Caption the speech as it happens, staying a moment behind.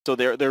So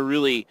they're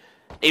really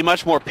a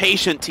much more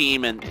patient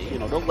team, and you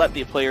know, don't let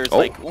the players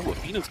like, ooh,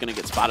 Afina's gonna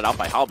get spotted out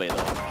by Halbae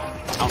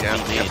though.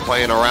 Yeah,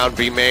 playing around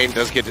B main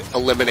does get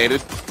eliminated.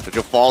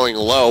 JoXjo falling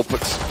low,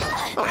 puts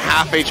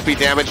half HP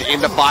damage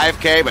into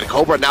 5K, but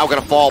Kobra now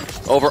gonna fall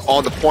over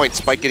on the point.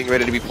 Spike getting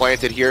ready to be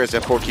planted here as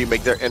F4Q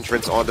make their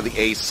entrance onto the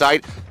A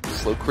site.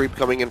 Slow creep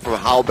coming in from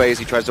Halbae as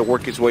he tries to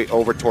work his way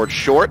over towards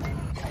short.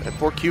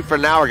 F4Q for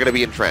now are gonna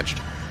be entrenched.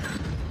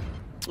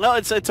 Well,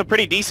 it's a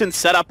pretty decent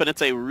setup, and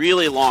it's a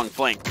really long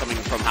flank coming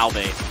from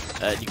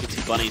Halbae. You can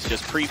see Bunny's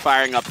just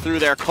pre-firing up through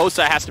there.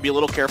 CoSa has to be a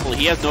little careful.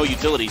 He has no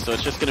utility, so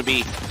it's just going to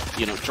be,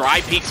 you know,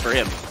 dry peaks for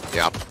him.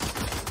 Yeah.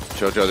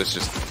 JoXjo, this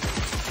just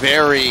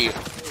very,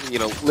 you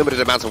know, limited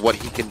amounts of what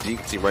he can do. You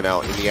can see right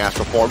now in the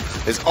astral form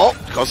is,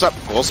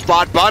 CoSa will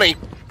spot Bunny.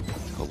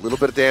 A little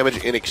bit of damage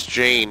in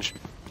exchange.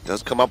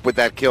 Does come up with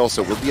that kill,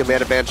 so will be a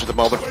man advantage at the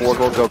moment for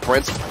Go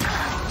Prince.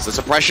 As the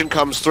suppression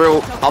comes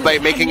through, Halbae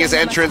making his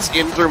entrance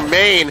in through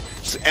main.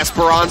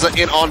 Esperanza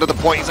in onto the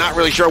point. He's not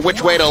really sure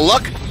which way to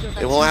look.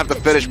 They will have to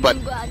finish, but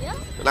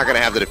they're not going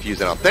to have the defuse,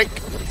 I don't think.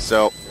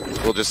 So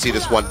we'll just see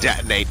this one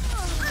detonate.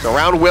 So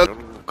round will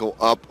go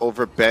up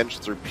over bench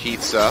through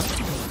pizza.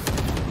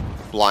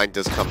 Blind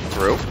does come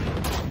through.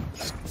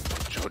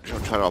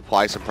 JoXjo trying to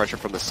apply some pressure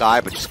from the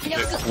side, but just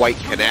couldn't quite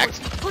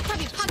connect.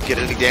 Doesn't get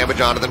any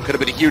damage onto them. Could have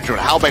been a huge one.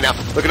 Halbae now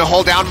looking to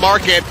hold down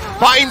Market.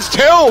 Finds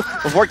two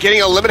before getting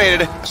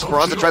eliminated.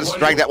 Esperanza tries to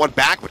drag that one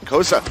back, but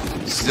CoSa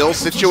still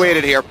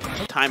situated here.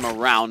 Time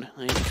around.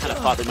 I kind of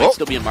thought they might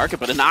still be in Market,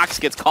 but Anaks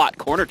gets caught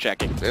corner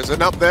checking. There's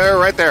an up there,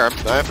 right there.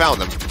 I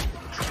found them.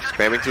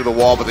 Spamming through the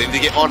wall, but they need to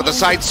get onto the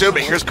side soon.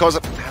 But here's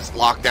CoSa. That's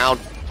locked down.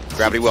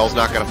 Gravity Well's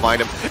not going to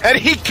find him. And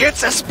he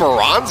gets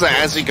Esperanza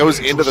as he goes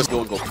into the...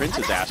 Go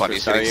Prince's ass.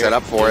 Bunny's getting set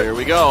up for it. Here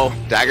we go.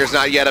 Dagger's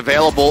not yet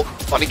available.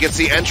 Bunny gets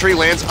the entry,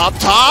 lands up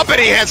top, and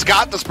he has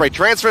got the spray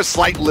transfer.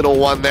 Slight little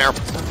one there.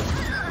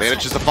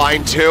 Manages to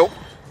find two.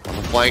 On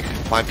the flank,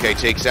 5K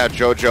takes out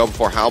JoXjo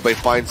before Halbae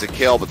finds the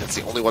kill, but that's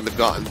the only one they've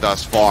gotten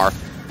thus far.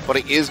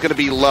 Bunny is going to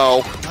be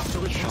low.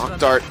 Shock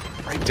dart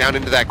right down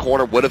into that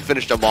corner. Would have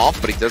finished him off,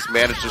 but he does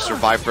manage to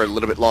survive for a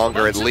little bit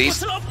longer at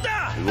least.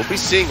 We will be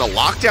seeing the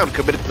lockdown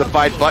committed to the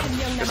fight, but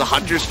there's a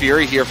Hunter's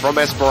Fury here from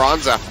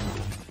Esperanza.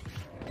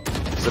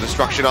 The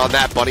destruction on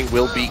that. Bunny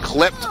will be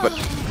clipped, but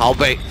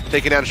Halbae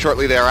taken down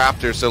shortly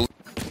thereafter, so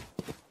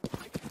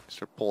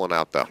start pulling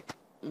out though.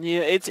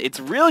 Yeah, it's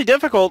really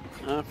difficult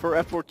for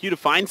F4Q to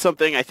find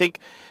something. I think,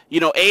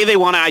 you know, A, they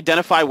want to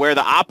identify where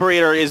the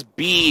operator is.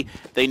 B,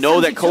 they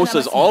know that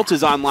CoSa's ult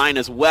is online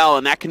as well,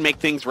 and that can make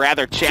things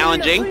rather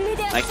challenging.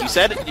 Like you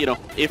said, you know,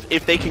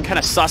 if they can kind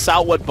of suss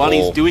out what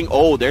Bunny's doing.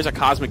 Oh, there's a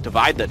Cosmic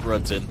Divide that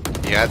runs in.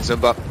 Yeah,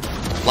 Zimba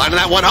lining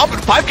that one up,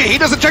 and 5K, he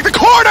doesn't check the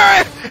corner!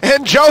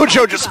 And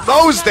JoXjo just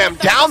mows them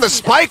down. The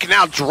spike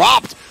now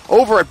dropped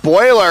over at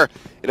Boiler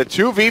in a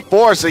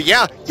 2v4, so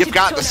yeah, you've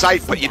got the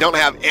site, but you don't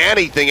have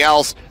anything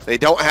else. They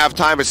don't have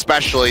time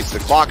especially. It's the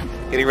clock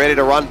getting ready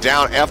to run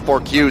down.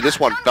 F4Q, this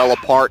one fell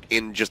apart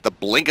in just the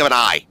blink of an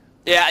eye.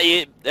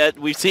 Yeah,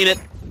 we've seen it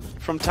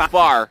from top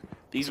far.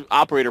 These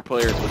operator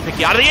players will pick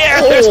you out of the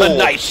air. There's a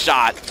nice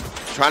shot.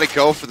 Trying to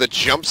go for the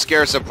jump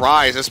scare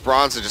surprise.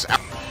 Esperanza just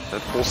out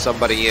and pull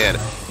somebody in.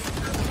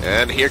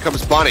 And here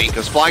comes Bunny,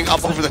 goes flying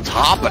up over the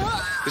top, but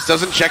this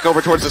doesn't check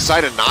over towards the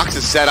side, and Nox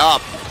is set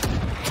up.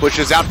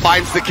 Pushes out,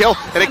 finds the kill,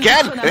 and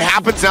again, it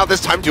happens now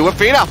this time to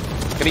Afina.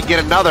 Can he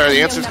get another?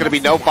 The answer is going to be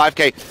no.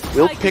 5K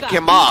will pick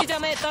him up.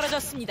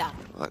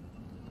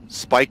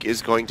 Spike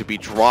is going to be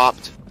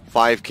dropped.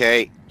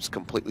 5K is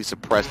completely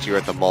suppressed here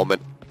at the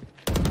moment.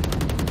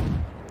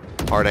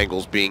 Hard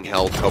angles being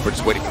held. Kobra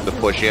just waiting for the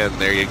push in.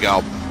 There you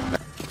go.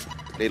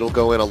 It'll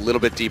go in a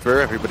little bit deeper.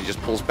 Everybody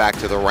just pulls back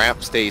to the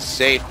ramp, stays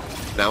safe.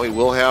 Now we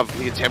will have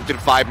the attempted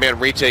 5-man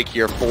retake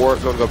here for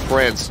Go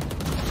Prince.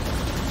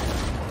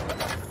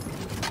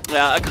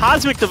 A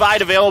Cosmic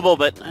Divide available,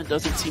 but it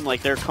doesn't seem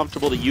like they're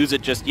comfortable to use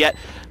it just yet.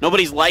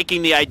 Nobody's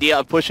liking the idea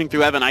of pushing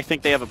through Evan. I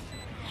think they have a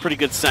pretty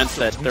good sense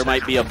that there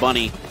might be a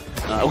Bunny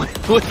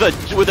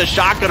with a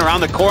shotgun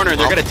around the corner.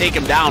 They're going to take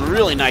him down.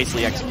 Really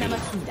nicely executed.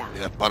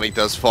 Yeah, Bunny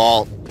does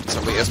fall.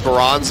 Somebody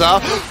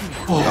Esperanza.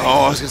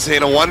 Oh, I was going to say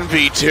in a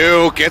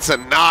 1v2. Gets a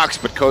Nox,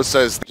 but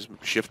CoSa is just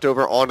shift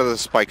over onto the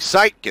spike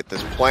site. Get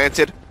this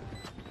planted.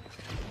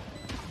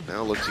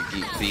 Now look to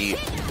be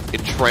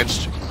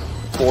entrenched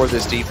for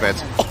this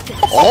defense.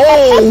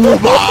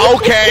 Oh,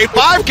 okay,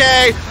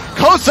 5K.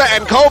 CoSa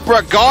and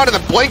Kobra gone in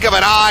the blink of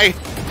an eye.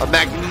 A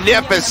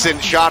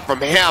magnificent shot from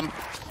him.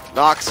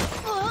 Nox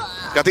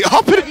got the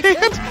up in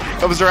hand.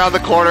 Comes around the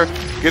corner,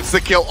 gets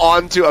the kill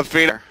onto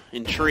Afina.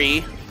 In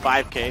tree,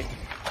 5K.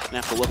 Gonna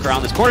have to look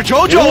around this corner.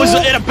 JoXjo is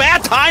in a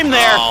bad time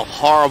there. Oh,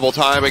 horrible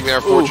timing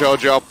there for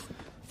JoXjo.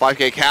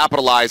 5K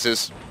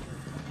capitalizes.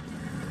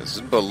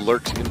 Zimba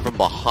lurked in from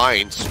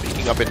behind,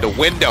 speaking up into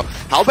window.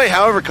 Halbae,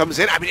 however, comes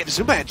in. I mean, if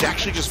Zimba had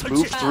actually just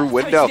moved through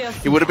window,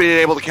 he would have been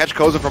able to catch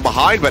CoSa from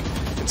behind, but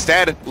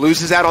instead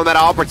loses out on that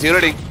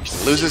opportunity,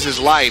 loses his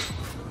life.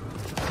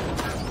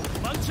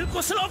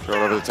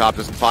 Thrown over the top,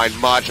 doesn't find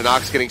much.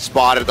 Anaks getting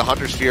spotted, the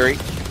Hunter's Fury.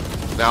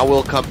 Now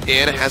will come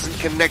in, hasn't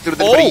connected with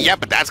anybody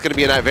yet, but that's going to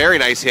be a very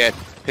nice hit.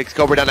 Takes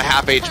Kobra down to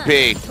half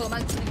HP.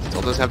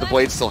 Still does have the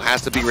blade, still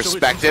has to be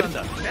respected.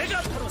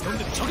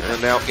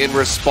 And now in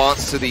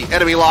response to the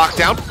enemy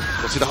lockdown,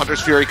 we'll see the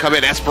Hunter's Fury come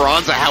in.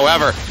 Esperanza,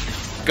 however,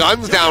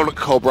 guns down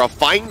Kobra,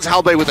 finds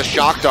Halbae with a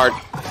shock dart.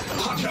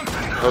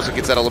 KoSa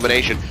gets that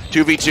elimination.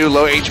 2v2,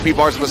 low HP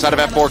bars on the side of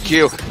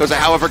F4Q. KoSa,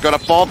 however, going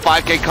to fall.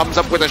 5K comes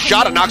up with a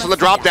shot and knocks on the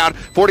drop down.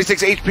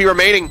 46 HP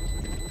remaining.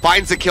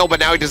 Finds the kill,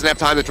 but now he doesn't have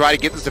time to try to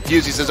get this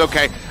defuse. He says,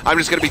 okay, I'm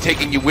just going to be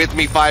taking you with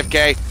me,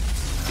 5K.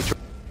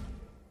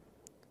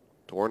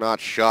 Door not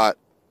shut.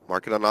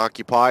 Market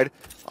unoccupied.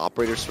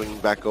 Operator swinging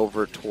back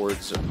over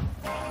towards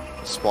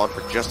spawn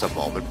for just a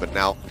moment, but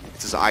now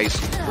it's his ice.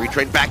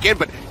 Retrain back in,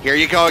 but here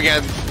you go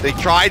again. They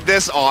tried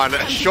this on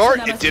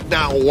short. It did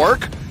not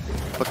work.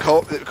 But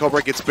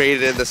Kobra gets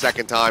baited in the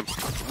second time.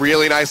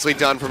 Really nicely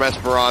done from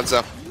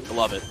Esperanza. I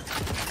love it.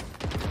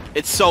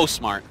 It's so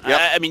smart.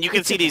 Yep. I mean, you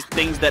can see these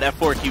things that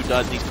F4Q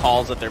does, these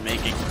calls that they're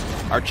making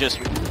are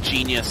just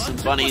genius.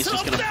 And Bunny's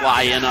just going to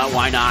fly in.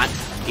 Why not?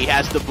 He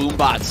has the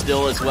boombot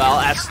still as well.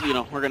 As you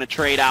know, we're going to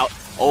trade out.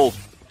 Oh,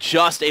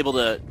 just able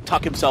to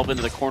tuck himself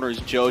into the corners,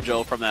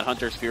 JoXJo from that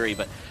Hunter's Fury.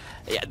 But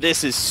yeah,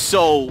 this is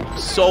so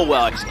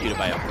well executed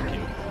by F4Q.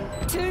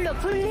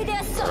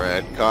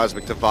 Alright,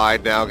 Cosmic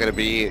Divide now going to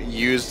be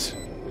used.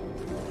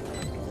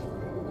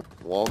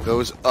 Wall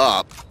goes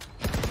up.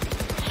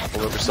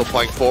 We're still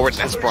playing forward.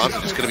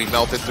 Esperanza just going to be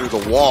melted through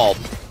the wall.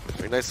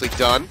 Very nicely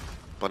done.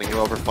 Bunning him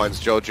over,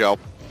 finds JoXJo.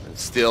 And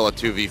still a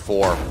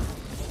 2v4.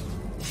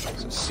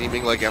 So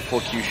seeming like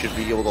F4Q should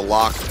be able to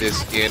lock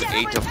this in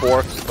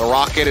 8-4. The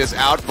rocket is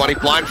out. Bunny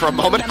blind for a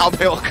moment.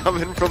 Halbae will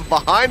come in from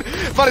behind.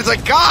 Bunny's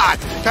like, God,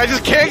 I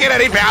just can't get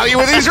any value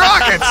with these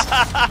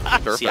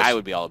rockets. See, I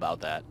would be all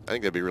about that. I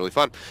think that'd be really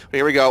fun. But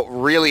here we go.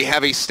 Really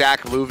heavy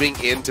stack moving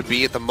into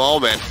B at the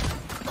moment.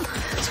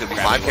 It's going to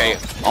be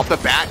 5K off the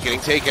bat,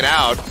 getting taken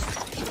out.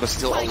 But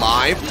still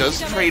alive.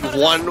 Does trade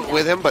one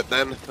with him, but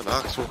then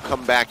Anaks will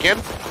come back in.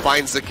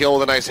 Finds the kill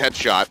with a nice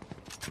headshot.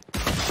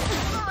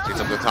 Takes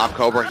up the top.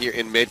 Kobra here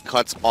in mid,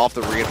 cuts off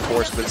the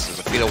reinforcements.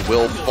 Asuna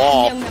will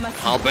fall.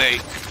 Halbae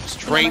just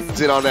trains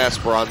it on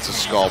Esperanza's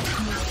skull.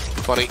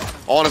 Funny,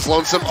 on his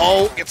lonesome.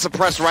 Oh, gets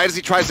suppressed right as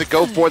he tries to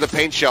go for the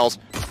paint shells.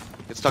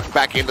 Gets tucked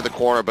back into the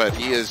corner, but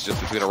he is just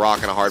between a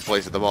rock and a hard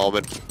place at the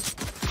moment.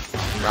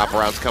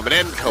 Wraparound's coming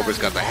in. Kobra's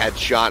got the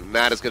headshot, and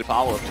that is going to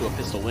follow up to a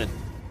pistol win.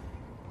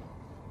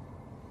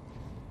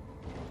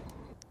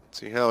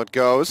 See how it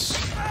goes.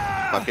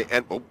 Okay,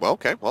 and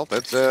okay, well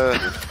that's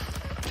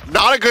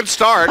not a good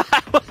start.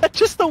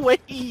 Just the way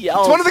he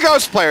yells. It's one of the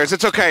Ghost players.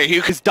 It's okay.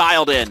 He's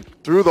dialed in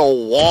through the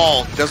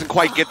wall. Doesn't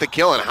quite get the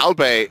kill, and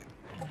Halbae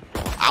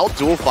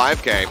out-duel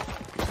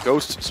 5K.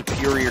 Ghost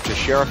superior to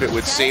Sheriff, it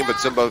would seem, but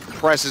Zumba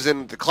presses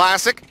in the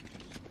classic.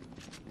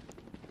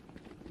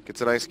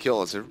 Gets a nice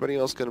kill. Is everybody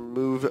else going to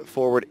move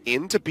forward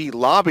into B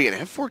lobby? And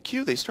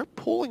F4Q, they start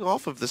pulling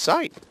off of the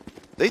site.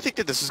 They think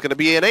that this is going to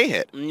be an A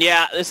hit.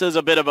 Yeah, this is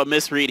a bit of a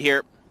misread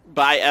here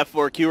by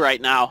F4Q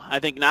right now. I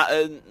think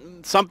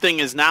something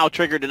is now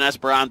triggered in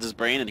Esperanza's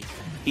brain, and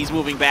he's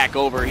moving back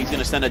over. He's going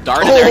to send a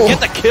dart in there and get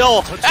the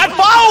kill. And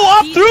follow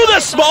up through the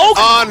smoke!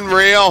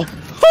 Unreal.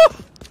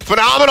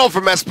 Phenomenal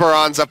from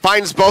Esperanza.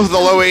 Finds both of the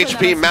low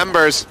HP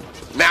members.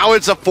 Now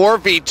it's a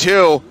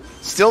 4v2.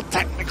 Still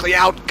technically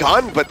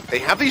outgunned, but they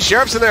have these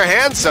sheriffs in their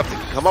hands, so they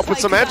can come up with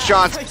some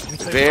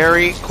headshots.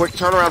 Very quick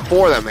turnaround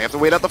for them. They have to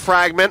wait out the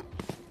fragment.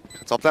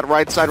 Cuts off that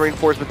right side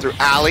reinforcement through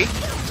alley.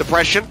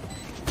 Suppression.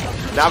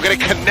 Now gonna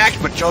connect,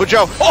 but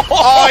JoXJo.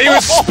 Oh, he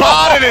was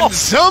spotted, and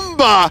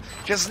Zumba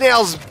just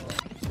nails.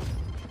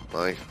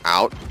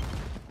 Out.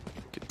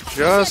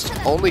 Just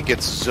only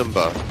gets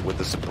Zumba with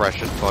the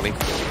suppression. Funny.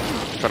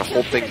 Trying to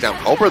hold things down.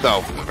 Kobra, though,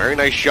 a very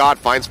nice shot,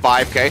 finds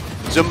 5K.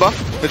 Zumba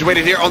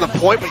situated here on the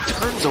point, but he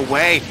turns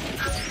away.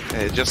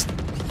 And just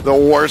the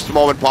worst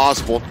moment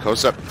possible.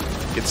 KoSa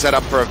gets set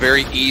up for a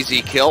very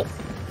easy kill.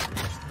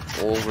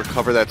 We'll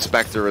recover that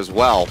Spectre as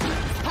well.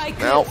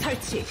 Now,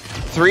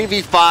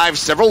 3v5,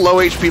 several low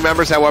HP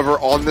members, however,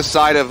 on the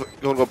side of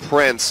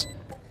Prince.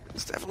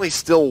 It's definitely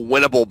still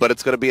winnable, but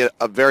it's going to be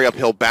a very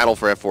uphill battle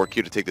for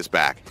F4Q to take this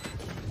back.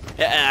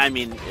 I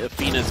mean,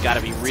 Afina's got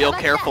to be real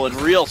careful and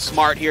real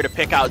smart here to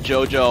pick out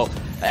JoXJo.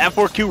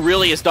 F4Q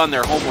really has done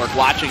their homework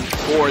watching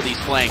for these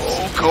flanks.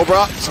 Oh,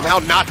 Kobra somehow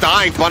not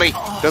dying. Bunny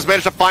does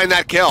manage to find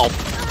that kill.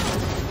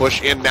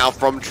 Push in now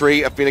from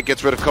tree. Afina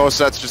gets rid of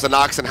KoSa. It's just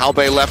Anaks and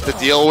Halbae left to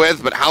deal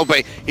with. But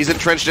Halbae, he's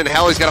entrenched in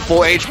hell. He's got a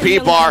full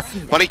HP bar.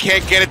 Bunny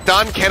can't get it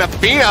done. Can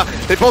Afina?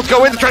 They both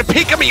go in to try to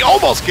peek him. He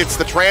almost gets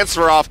the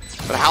transfer off.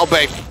 But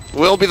Halbae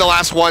will be the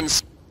last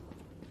ones.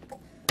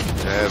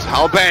 As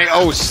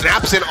Halbae,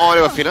 snaps in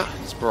onto Afina.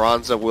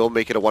 Esperanza will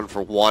make it a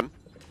 1-for-1.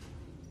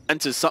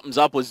 Until something's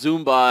up with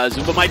Zumba.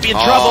 Zumba might be in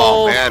trouble.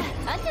 Oh, man.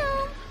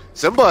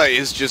 Zumba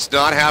is just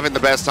not having the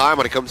best time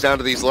when it comes down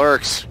to these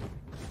lurks.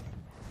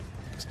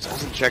 Just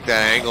doesn't check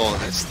that angle,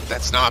 and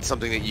that's not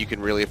something that you can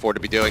really afford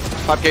to be doing.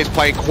 5K's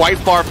playing quite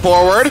far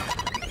forward.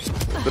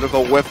 Bit of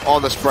a whiff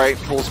on the spray,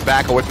 pulls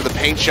back away from the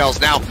paint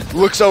shells now.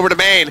 Looks over to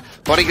main.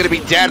 Bunny gonna be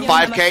dead.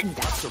 5K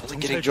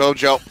getting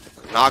JoXjo.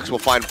 Anaks will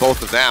find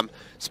both of them.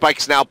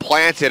 Spike's now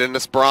planted, and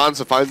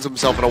Esperanza finds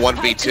himself in a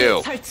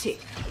 1v2.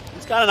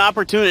 He's got an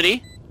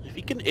opportunity.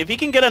 If he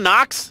can get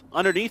Anaks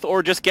underneath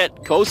or just get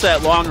CoSa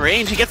at long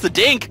range, he gets the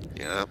dink.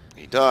 Yeah,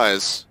 he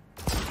does.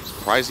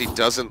 Surprised he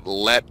doesn't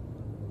let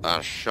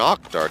a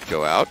shock dart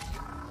go out.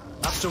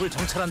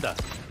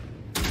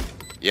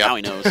 Yeah. Now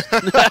he knows.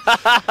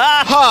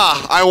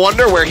 I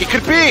wonder where he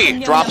could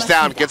be. Drops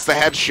down, gets the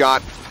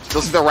headshot.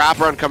 Still see the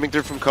wraparound coming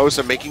through from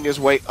CoSa, making his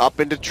way up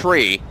into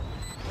tree.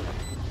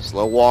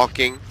 Slow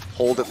walking.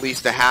 Hold at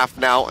least a half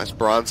now.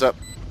 Esperanza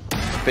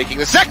faking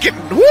the second.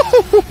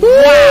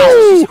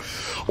 Wow!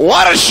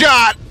 What a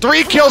shot!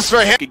 3 kills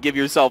for him. You could give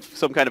yourself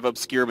some kind of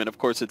obscurement. Of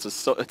course, it's a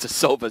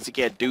Sova, so you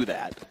can't do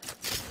that.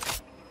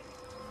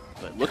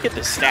 But look at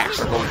the stacks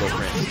for going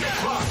over it.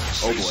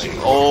 Oh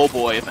boy. Oh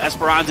boy. If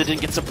Esperanza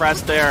didn't get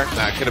suppressed there.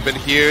 That could have been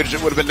huge.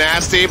 It would have been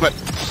nasty, but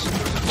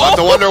what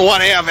the wonder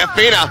one have.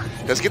 Fina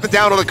does get the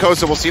down on the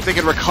CoSa. We'll see if they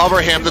can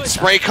recover him. The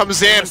spray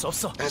comes in.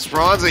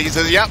 Esperanza, he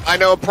says, yep, I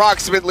know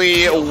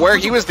approximately where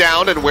he was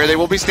down and where they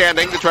will be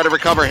standing to try to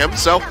recover him,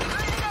 so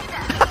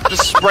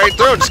just spray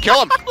through, just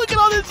kill him. Look at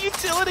all this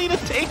utility to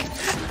take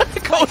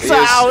CoSa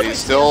out.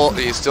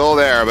 He's still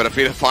there, but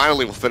Fina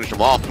finally will finish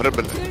him off, putting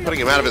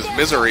him out of his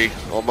misery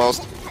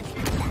almost.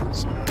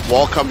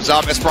 Wall comes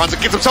up, Esperanza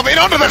gets himself in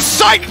onto the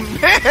psych!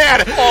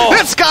 Man! Oh.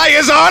 This guy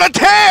is on a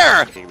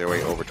tear! Making their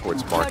way over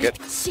towards market.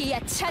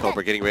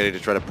 Kobra getting ready to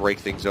try to break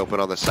things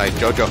open on the site.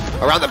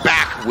 JoXjo around the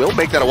back will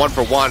make that a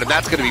 1-for-1, and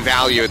that's going to be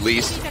value at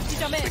least.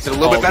 Makes it a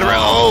little bit better. No.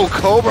 Oh,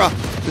 Kobra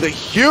with a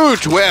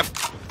huge whiff.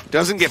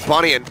 Doesn't get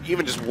Bunny, and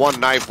even just one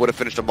knife would have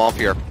finished him off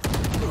here.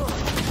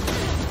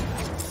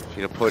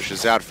 Fina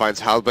pushes out, finds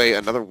Halbae,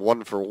 another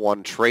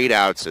 1-for-1 trade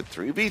outs at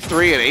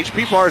 3v3, and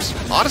HP bars,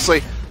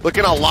 honestly,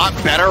 looking a lot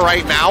better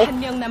right now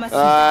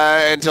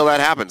until that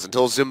happens,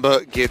 until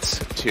Zimba gets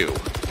 2.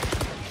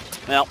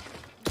 Well,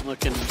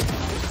 looking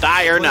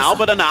dire now,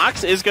 but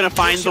Anaks is going to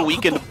find the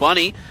weakened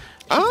Bunny.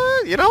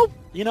 You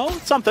know,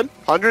 something.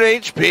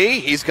 100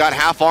 HP, he's got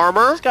half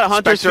armor. He's got a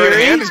Hunter's Spectre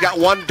Fury. in hand. He's got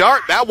 1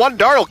 dart. That 1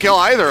 dart will kill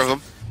either of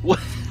them.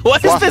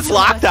 What is this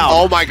lockdown?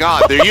 Oh my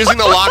god, they're using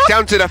the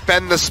lockdown to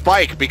defend the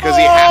spike because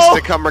he has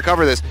to come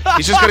recover this.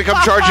 He's just going to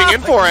come charging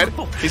in for it.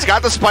 He's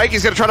got the spike,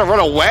 he's going to try to run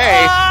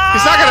away.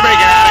 He's not going to make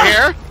it out of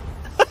here.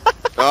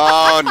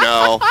 Oh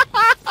no.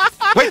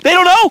 Wait, they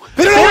don't know!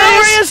 They don't know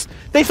where he is!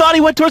 They thought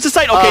he went towards the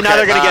site. Okay, now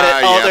they're going to get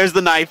it. Oh, yeah. There's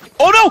the knife.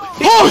 Oh no!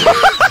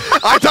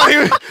 I thought he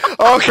was...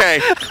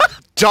 Okay.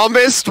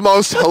 Dumbest,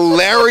 most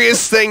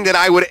hilarious thing that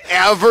I would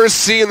ever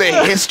see in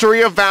the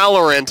history of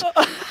Valorant.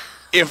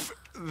 If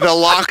the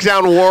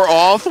lockdown wore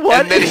off,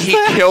 and then he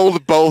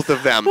killed both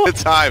of them at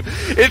the time.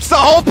 It's the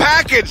whole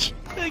package!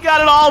 They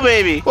got it all,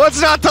 baby! What's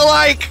not to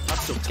like?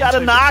 Got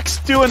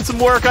Anaks doing some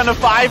work on the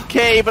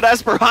 5K, but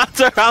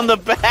Esperanza on the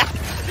back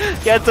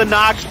gets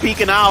Anaks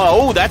peeking out.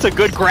 Oh, that's a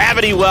good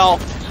gravity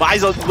well.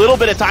 Buys a little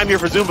bit of time here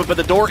for Zumba, but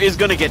the door is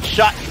going to get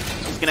shut.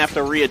 He's going to have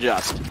to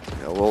readjust.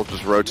 Yeah, we'll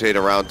just rotate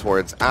around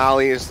towards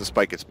alley as the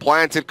spike gets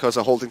planted.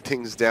 CoSa holding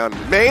things down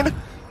in main.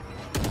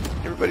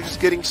 Everybody just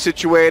getting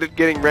situated,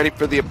 getting ready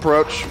for the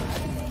approach.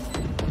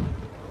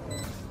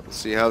 Let's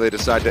see how they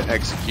decide to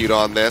execute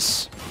on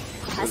this.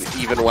 With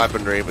even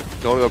weaponry, but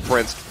going to a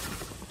Prince.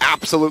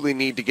 Absolutely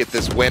need to get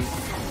this win.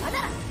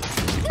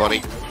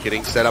 Bunny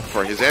getting set up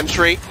for his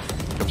entry.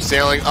 Comes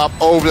sailing up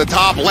over the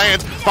top,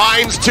 lands,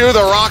 finds 2. The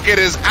rocket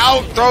is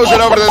out, throws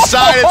it over to the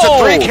side. It's a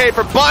 3K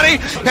for Bunny.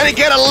 Can he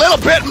get a little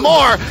bit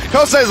more?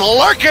 CoSa is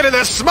lurking in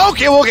the smoke.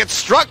 He will get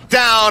struck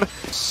down.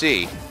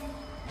 C.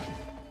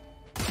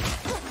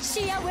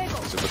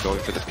 Zimba going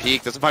for the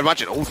peak, doesn't find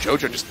much, and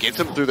JoXjo just gets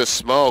him through the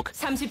smoke.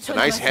 A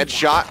nice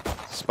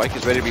headshot. Spike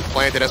is ready to be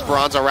planted.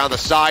 Esperanza around the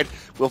side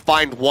will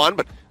find 1,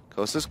 but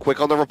CoSa's quick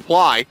on the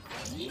reply.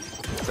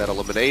 That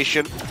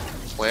elimination.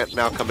 Plant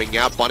now coming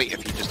out. Bunny,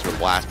 if he just threw a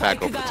blast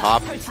back over the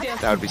top,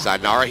 that would be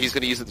sayonara. He's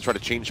going to use it to try to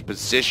change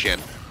position.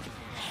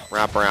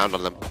 Wrap around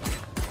on them.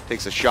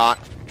 Takes a shot.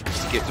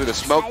 Tries to get through the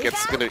smoke.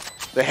 Gets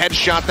the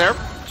headshot there.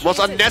 Most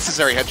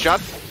unnecessary headshot.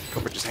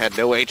 Kobra just had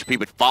no HP,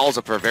 but follows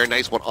up for a very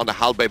nice one onto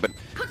Halbae, but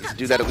needs to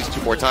do that at least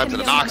 2 more times.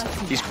 And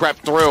Anaks, he's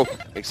crept through.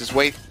 Makes his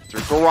way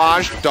through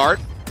garage. Dart.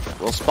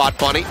 Will spot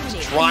Bunny.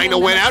 He's trying to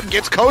win out.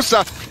 Gets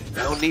CoSa.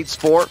 Now needs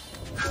 4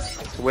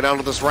 to win out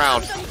of this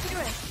round.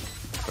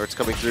 Dart's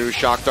coming through.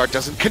 Shock Dart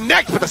doesn't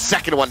connect, but the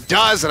second one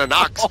does, and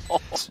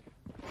Anaks.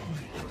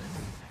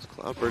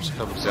 Cloudburst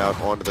comes out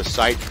onto the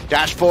site.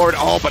 Dash forward.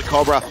 Oh, but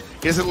Kobra,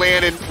 he doesn't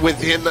land in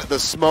within the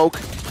smoke.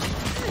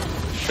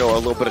 Show a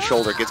little bit of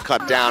shoulder. Gets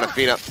cut down.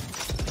 Fina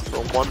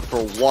for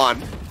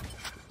 1-for-1.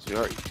 So we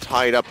are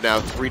tied up now,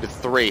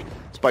 3-3.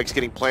 Spike's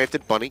getting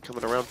planted. Bunny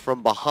coming around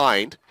from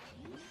behind.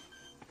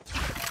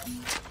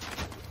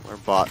 Our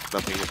bot,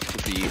 nothing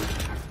to be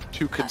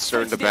too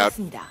concerned about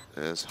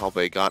as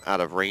Halbae got out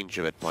of range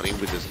of it. Bunny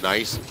with his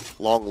nice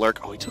long lurk.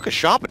 Oh, he took a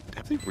shot, but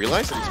have they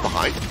realized that he's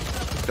behind?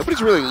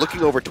 Nobody's really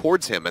looking over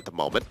towards him at the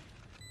moment.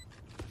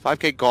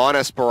 5K gone,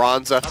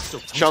 Esperanza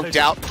chunked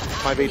out,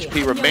 5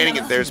 HP remaining,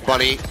 and there's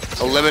Bunny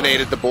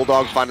eliminated. The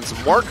Bulldog finding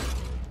some work.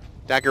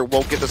 Dagger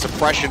won't get the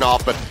suppression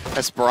off, but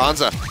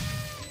Esperanza.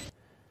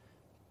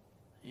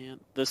 Yeah,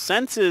 the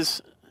sense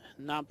is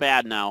not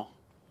bad now.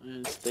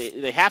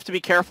 They have to be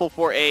careful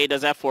for A,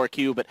 does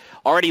F4Q, but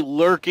already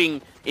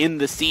lurking in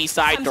the C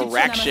side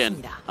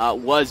direction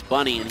was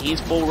Bunny, and he's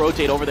full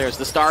rotate over there as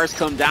the stars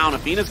come down.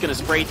 Afina's going to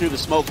spray through the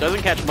smoke,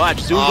 doesn't catch much.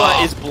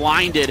 Zumba is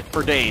blinded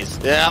for days.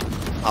 Yeah,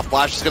 a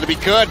flash is going to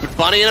be good, but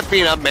Bunny and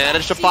Afina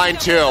managed to find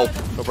two.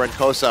 Kobra and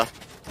CoSa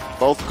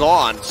both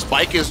gone.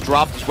 Spike is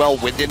dropped as well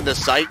within the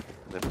site.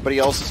 Everybody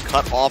else is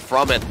cut off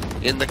from it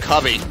in the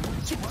cubby.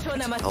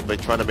 Halbae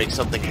trying to make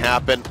something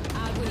happen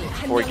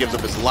before he gives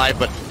up his life,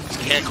 but just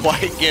can't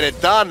quite get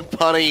it done.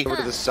 Bunny over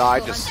to the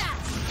side, just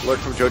alert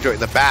from JoXjo in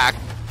the back.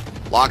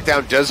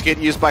 Lockdown does get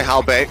used by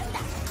Halbae.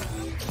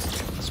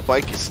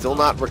 Spike is still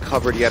not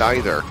recovered yet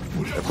either.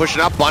 They're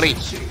pushing up. Bunny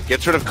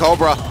gets rid of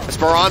Kobra.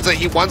 Esperanza,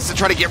 he wants to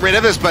try to get rid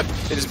of this, but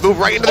they just move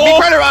right into the beat.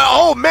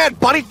 Oh man,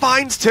 Bunny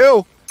finds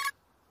two.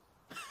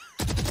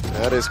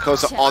 That is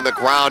CoSa on the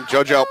ground.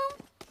 JoXjo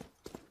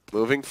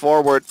moving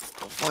forward.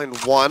 They'll find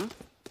one.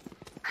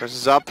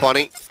 Presses up.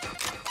 Bunny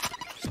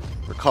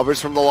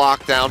recovers from the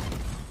lockdown.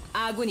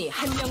 I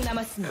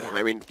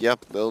mean, yeah,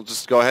 they'll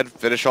just go ahead and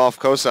finish off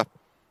CoSa.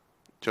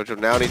 JoXjo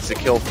now needs to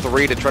kill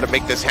 3 to try to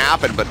make this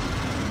happen, but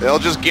they'll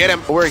just get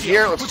him. We're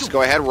here. Let's just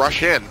go ahead,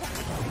 rush in.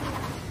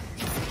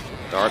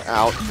 Dart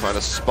out, trying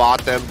to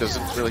spot them.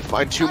 Doesn't really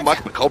find too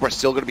much, but Kobra's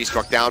still going to be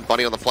struck down.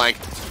 Bunny on the flank,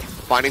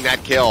 finding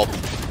that kill.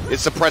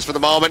 It's suppressed for the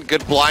moment.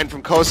 Good blind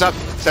from CoSa.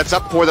 Sets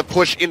up for the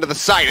push into the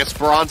site.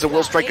 Esperanza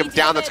will strike him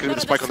down. That's going to be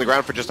the spike on the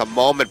ground for just a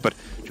moment, but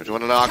JoXjo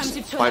and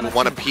Anaks find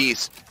one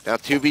apiece. Now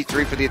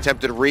 2v3 for the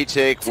attempted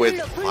retake with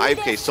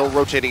 5K still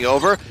rotating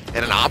over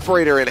and an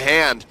operator in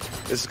hand.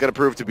 This is going to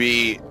prove to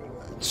be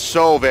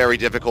so very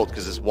difficult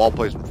because this wall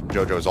placement from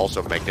JoXjo is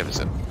also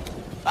magnificent.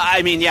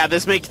 I mean, yeah,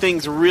 this makes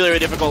things really, really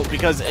difficult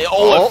because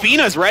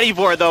Afina's ready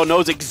for it, though,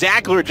 knows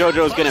exactly where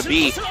JoXjo is going to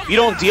be. If you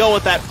don't deal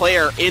with that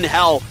player in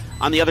hell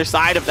on the other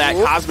side of that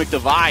cosmic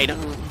divide,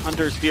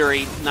 Hunter's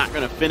Fury not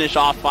going to finish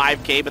off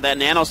 5K, but that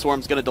Nano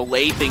Swarm's going to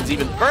delay things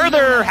even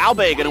further.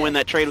 Halbae going to win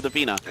that trade with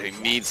Afina. He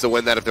needs to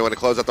win that if they want to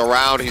close out the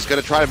round. He's going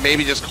to try to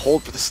maybe just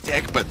hold for the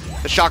stick, but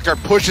the shock dart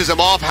pushes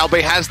him off.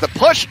 Halbae has the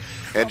push,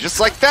 and just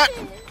like that,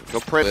 go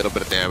print. A little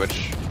bit of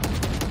damage.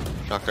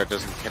 Shock dart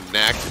doesn't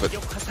connect, but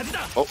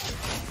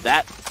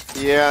that.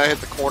 Yeah, I hit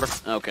the corner.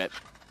 Okay.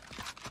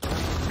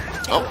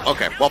 Oh,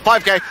 okay. Well,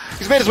 5K.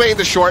 He's made his way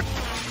into short.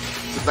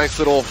 It's a nice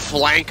little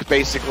flank,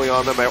 basically,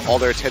 on them. All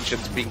their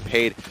attention's being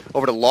paid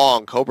over to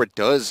long. Kobra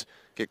does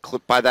get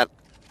clipped by that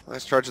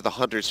last charge of the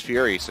Hunter's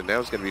Fury, so now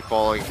he's going to be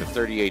falling to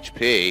 30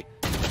 HP.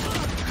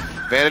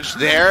 Advantage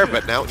there,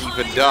 but now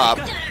evened up.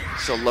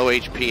 Still low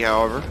HP,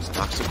 however. This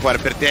knocks him quite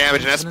a bit of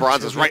damage, and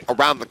Esperanza's right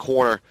around the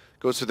corner.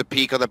 Goes for the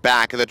peek on the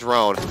back of the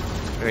drone.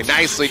 Very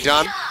nicely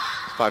done.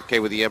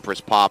 5K with the Empress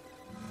pop.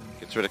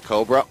 Gets rid of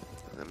Kobra.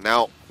 And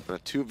now a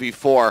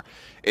 2v4.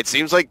 It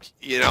seems like,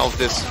 you know,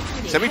 this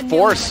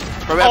semi-force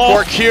from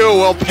F4Q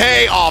will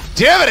pay off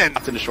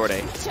dividends. Into short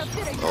A.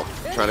 Oh,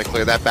 trying to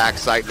clear that back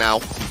site now.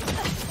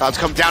 Clouds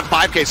come down,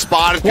 5K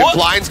spotted. Good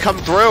blinds come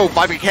through.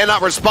 5K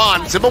cannot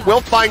respond. Simba will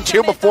find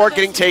two before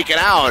getting taken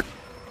out.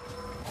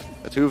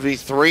 A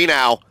 2v3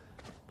 now.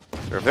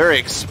 A very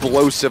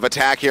explosive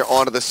attack here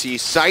onto the C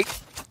site.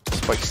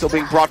 Spike still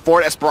being brought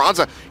forward.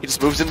 Esperanza, he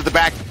just moves into the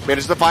back,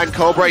 manages to find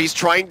Kobra. He's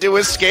trying to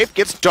escape,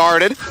 gets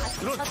darted.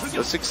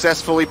 Does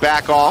successfully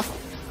back off.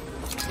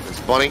 It's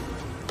Bunny.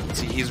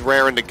 See, he's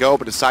raring to go,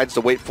 but decides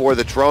to wait for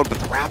the drone. But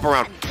the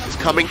wraparound is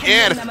coming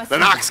in.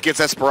 Anaks gets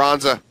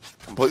Esperanza,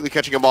 completely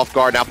catching him off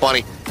guard. Now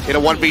Bunny in a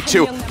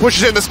 1v2,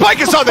 pushes in. The spike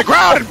is on the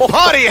ground, and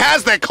Bunny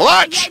has the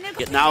clutch.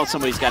 Now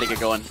somebody's got to get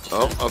going.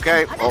 Oh,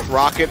 okay. Well,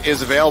 Rocket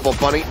is available.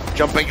 Bunny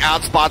jumping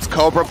out, spots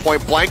Kobra,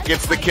 point blank,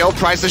 gets the kill,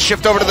 tries to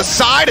shift over to the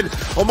side, and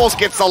almost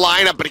gets the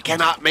lineup, but he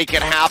cannot make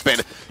it happen.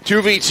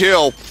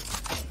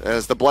 2v2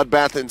 as the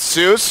bloodbath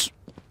ensues.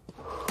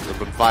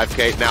 Liquid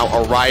 5K now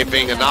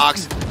arriving.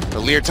 Anaks, the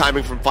Lear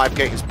timing from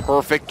 5K is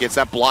perfect. Gets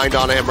that blind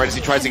on him right as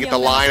he tries to get the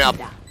lineup.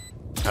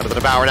 Out of the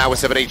Devourer now with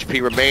 7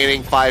 HP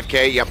remaining.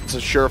 5K, yep, it's a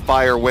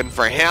surefire win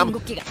for him.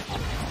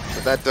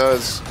 But that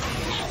does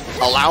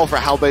allow for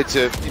Halbae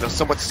to, you know,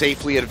 somewhat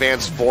safely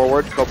advance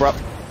forward. Kobra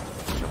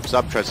jumps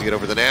up, tries to get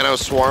over the Nano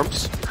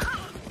Swarms.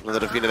 And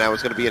that Afina now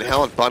is going to be in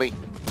hell, and Bunny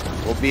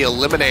will be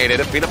eliminated.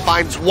 Afina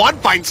finds one,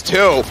 finds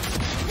two.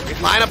 Great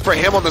lineup for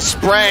him on the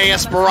spray.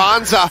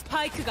 Esperanza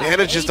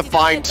manages to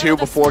find two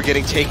before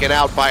getting taken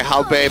out by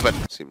Halbae, but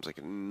it seems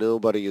like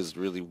nobody is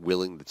really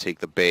willing to take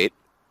the bait.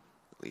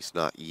 At least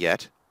not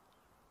yet.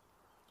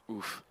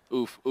 Oof,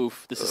 oof,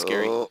 oof. This is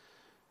scary.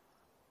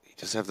 He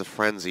does have the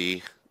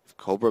frenzy. If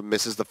Kobra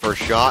misses the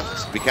first shot,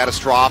 it's going to be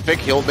catastrophic.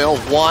 He'll nail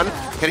one.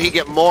 Can he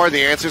get more?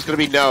 The answer is going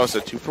to be no.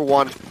 So 2 for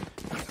 1.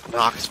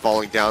 Nox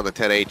falling down to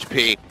 10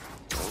 HP.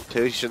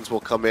 Rotations will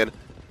come in.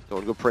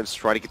 Going to go Prince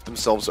try to get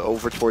themselves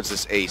over towards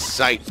this A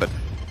site, but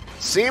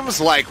seems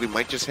like we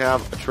might just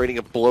have a trading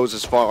of blows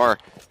as far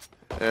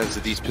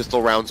as these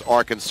pistol rounds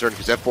are concerned,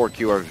 because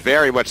F4Q are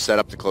very much set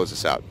up to close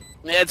this out.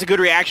 Yeah, it's a good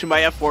reaction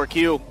by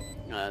F4Q.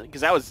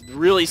 because that was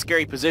really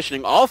scary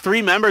positioning. All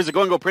three members of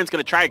Go Prince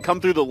going to try to come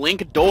through the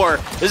link door.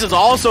 This is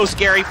also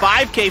scary.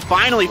 5K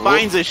finally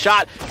finds his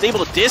shot. He's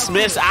able to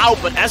dismiss out,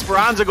 but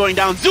Esperanza going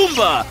down.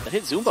 Zumba! That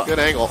hit Zumba. Good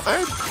angle.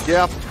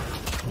 Yeah.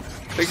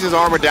 Takes his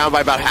armor down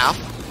by about half.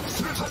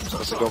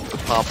 Doesn't go for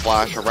the pop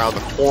flash around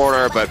the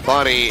corner, but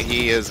Bunny,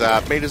 he has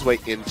made his way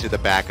into the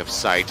back of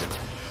sight. And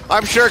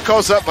I'm sure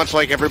CoSa, much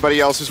like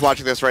everybody else who's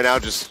watching this right now,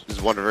 just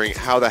is wondering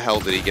how the hell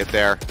did he get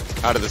there?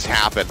 How did this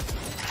happen?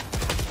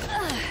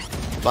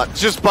 But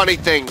just Bunny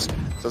things.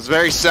 So it's a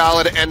very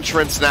solid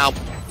entrance now.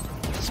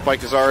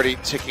 Spike is already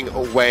ticking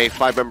away.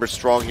 5 members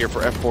strong here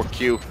for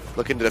F4Q,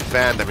 looking to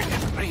defend. I mean,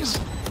 everybody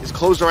is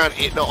closed around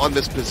on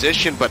this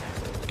position, but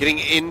getting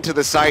into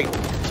the site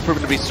is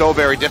proven to be so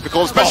very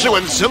difficult, especially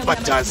when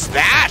Zumba does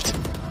that.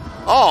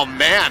 Oh,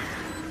 man.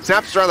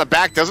 Snaps around the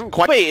back, doesn't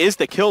quite... Halbae is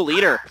the kill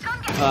leader.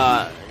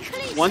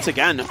 Once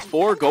again,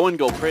 for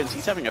Go Prince,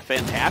 he's having a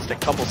fantastic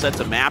couple sets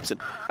of maps.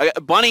 And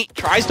Bunny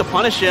tries to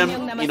punish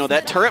him. You know,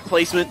 that turret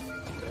placement.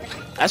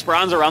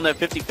 Esperanza around that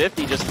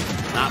 50-50, just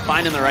not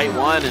finding the right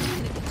one. And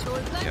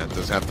yeah,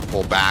 does have to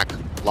pull back.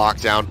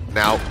 Lockdown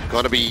now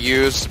going to be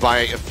used by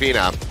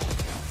Athena.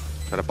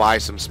 Trying to buy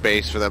some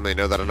space for them. They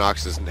know that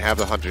Anaks doesn't have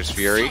the Hunter's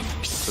Fury,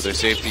 so they're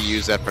safe to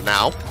use that for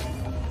now.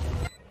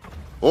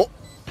 Oh,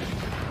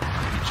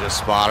 just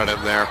spotted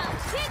him there.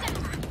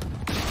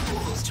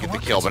 Let's get the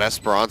kill, but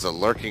Esperanza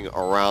lurking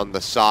around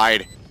the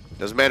side.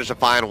 Doesn't manage to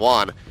find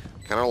one.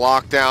 Kind of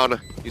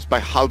lockdown used by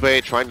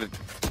Halbae, trying to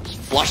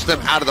flush them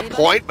out of the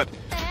point, but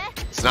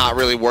it's not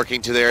really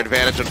working to their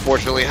advantage,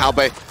 unfortunately.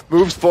 Halbae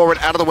moves forward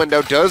out of the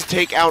window, does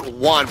take out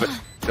one, but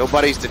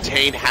nobody's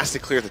detained, has to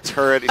clear the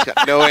turret. He's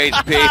got no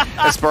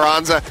HP.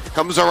 Esperanza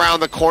comes around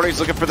the corner. He's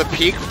looking for the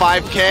peak.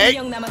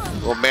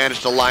 5K will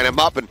manage to line him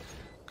up, and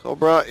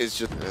Kobra is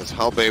just, as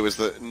Halbae was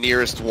the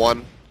nearest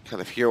one,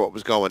 kind of hear what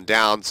was going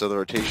down, so the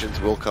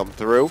rotations will come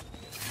through.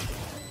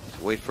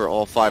 Wait for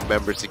all 5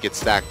 members to get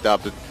stacked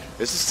up. And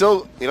this is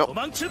still, you know,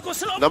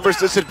 numbers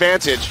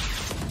disadvantage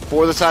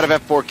for the side of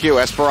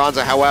F4Q.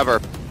 Esperanza, however,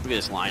 look at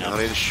this lineup. Down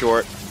in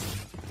short.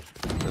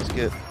 Let's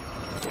get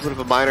a little bit of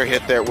a minor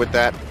hit there with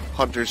that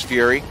Hunter's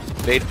Fury.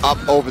 Made up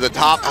over the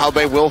top.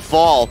 Halbae will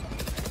fall.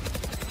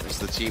 As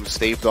the team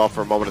staved off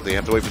for a moment, and they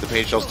have to wait for the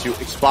paint shells to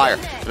expire.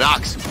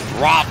 Anaks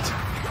dropped.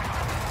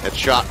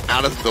 Headshot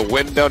out of the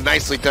window.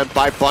 Nicely done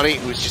by Bunny,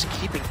 who's just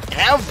keeping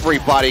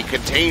everybody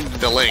contained in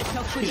the link.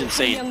 He's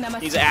insane.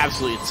 He's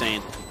absolutely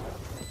insane.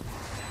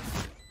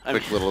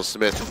 Quick little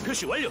Smith.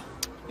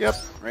 Yep.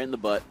 Right in the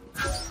butt.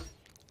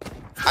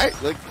 It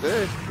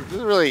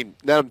doesn't really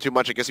net him too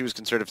much. I guess he was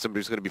concerned if somebody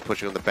was going to be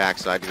pushing on the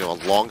backside, you know,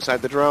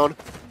 alongside the drone.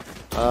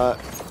 That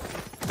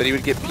he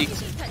would get peeked.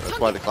 That's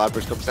why the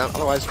Cloudburst comes down.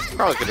 Otherwise,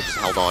 probably could have just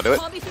held on to it.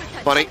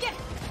 Bunny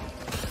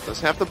does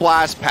have the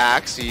blast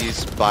packs.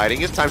 He's biding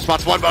his time.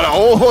 Spots one, but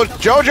oh,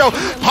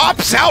 JoXjo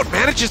pops out,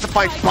 manages to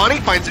find Bunny,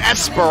 finds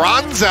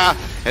Esperanza,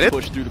 and it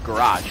pushed through the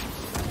garage.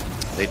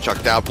 They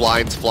chucked out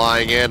blinds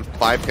flying in.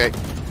 5K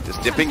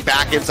just dipping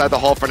back inside the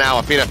hole for now.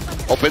 Athena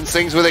opens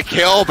things with a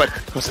kill, but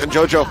CoSa and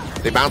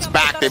JoXjo, they bounce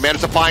back. They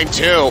manage to find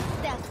 2.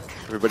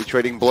 Everybody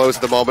trading blows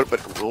at the moment, but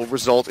it will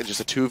result in just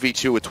a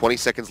 2v2 with 20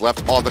 seconds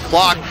left on the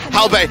clock.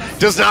 Halbae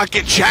does not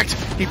get checked.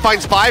 He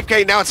finds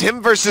 5K. Now it's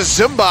him versus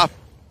Zumba.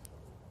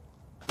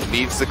 He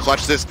needs to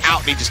clutch this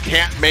out, and he just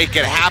can't make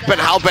it happen.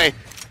 Halbae.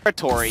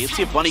 Territory. Let's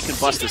see if Bunny can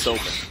bust this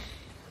open.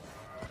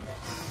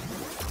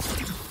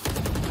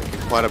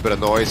 Quite a bit of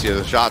noise here.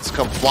 The shots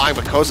come flying,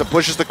 but CoSa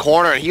pushes the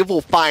corner, and he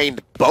will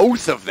find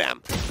both of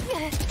them.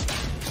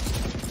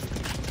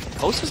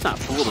 CoSa's not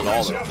fooled at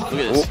all, though. Look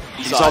at this.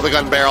 He saw the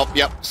gun barrel.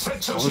 Yep.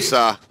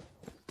 CoSa.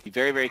 Be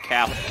very, very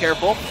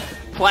careful.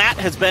 Plat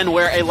has been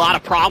where a lot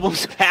of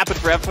problems have happened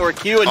for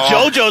F4Q, and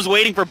JoXjo's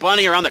waiting for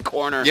Bunny around the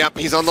corner. Yep,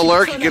 he's on the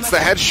lurk. He gets the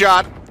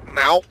headshot.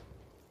 Now,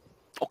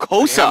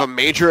 CoSa have a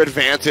major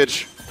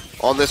advantage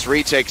on this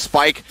retake.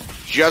 Spike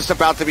just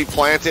about to be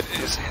planted.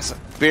 It has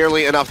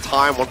barely enough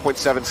time.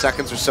 1.7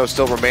 seconds or so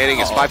still remaining.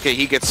 As 5K,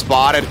 he gets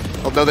spotted.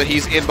 He'll know that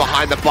he's in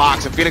behind the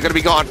box. Athena going to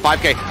be gone.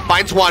 5K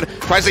finds one,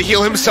 tries to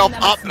heal himself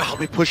up.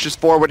 He pushes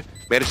forward,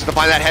 manages to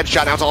find that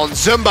headshot. Now it's all on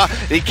Zumba,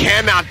 and he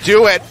cannot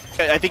do it.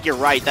 I think you're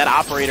right. That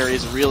operator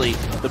is really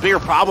the bigger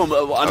problem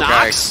of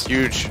Anaks.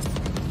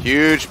 Okay,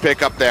 huge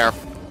pickup there.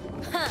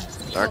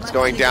 Dark's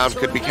going down,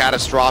 could be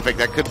catastrophic.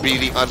 That could be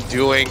the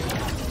undoing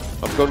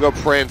of Go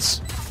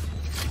Prince.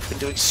 Been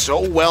doing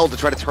so well to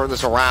try to turn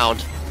this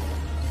around.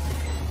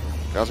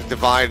 Cosmic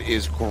Divide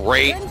is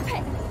great.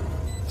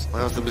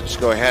 Allows them to just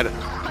go ahead,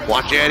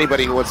 watch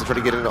anybody who wants to try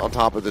to get in on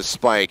top of this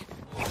spike.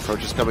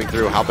 Approach is coming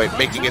through. Halbae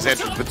making his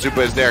entrance, but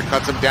Zupa is there,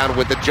 cuts him down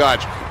with the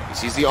judge. He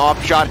sees the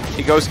off shot,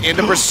 he goes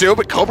into pursuit,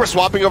 but Kobra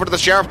swapping over to the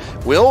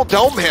Sheriff will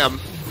dome him.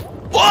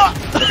 Not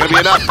going to be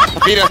enough.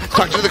 Athena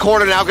tucked into the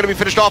corner, now going to be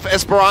finished off.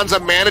 Esperanza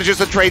manages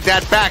to trade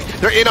that back.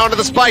 They're in onto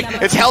the spike.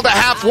 It's held at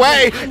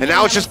halfway, and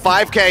now it's just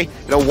 5K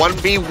in a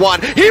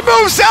 1v1. He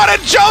moves out,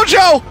 and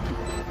JoXjo!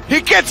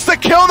 He gets the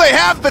kill. They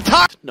have the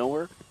time.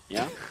 Nowhere.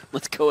 Yeah.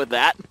 Let's go with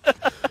that.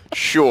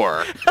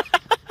 Sure.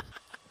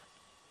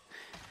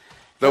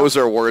 Those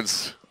are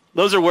words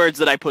Those are words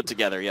that I put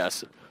together,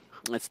 yes.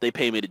 They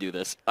pay me to do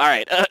this. All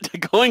right,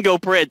 Go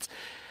Prince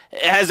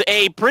has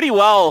a pretty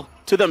well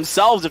to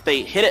themselves if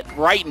they hit it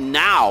right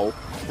now.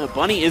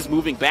 Bunny is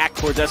moving back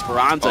towards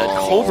Esperanza.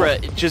 Cobra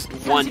just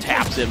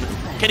one-taps him.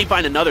 Can he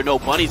find another? No,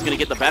 Bunny's going to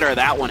get the better of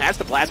that one. Has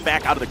to blast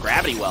back out of the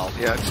gravity well.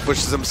 Yeah, just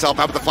pushes himself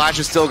out, but the flash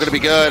is still going to be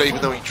good,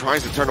 even though he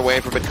tries to turn away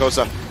from it.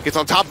 CoSa gets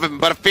on top of him,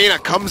 but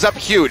Afina comes up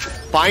huge.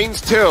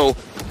 Finds two.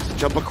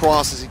 Jump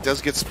across as he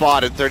does get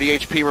spotted. 30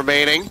 HP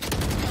remaining.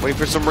 Waiting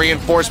for some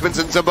reinforcements,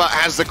 and Zumba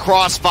has the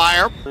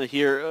crossfire.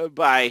 Here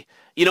by,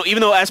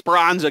 even though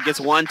Esperanza gets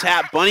one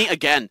tap, Bunny,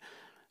 again,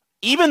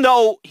 even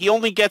though he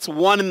only gets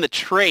one in the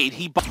trade,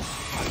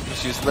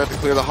 Just using that to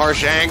clear the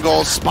harsh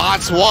angle.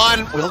 Spots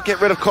one. We'll get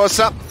rid of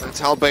CoSa.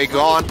 That's Halbae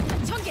gone.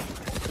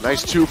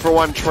 Nice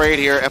 2-for-1 trade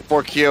here.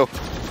 F4Q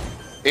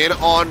in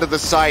onto the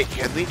site.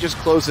 Can they just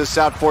close this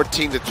out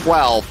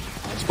 14-12?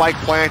 Spike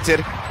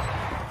planted.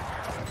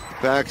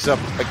 Backs up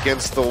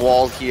against the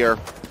wall here.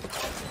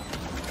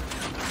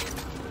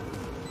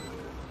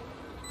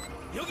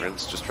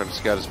 Prince just trying to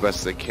scout as best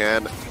as they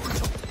can.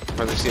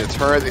 Finally see a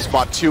turret. They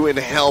spot two in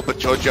hell, but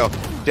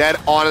JoXJo dead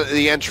on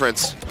the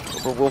entrance.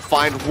 We'll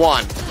find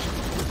one.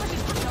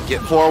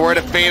 Get forward,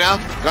 Afina.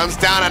 Guns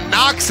down,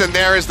 Anaks, and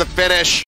there is the finish.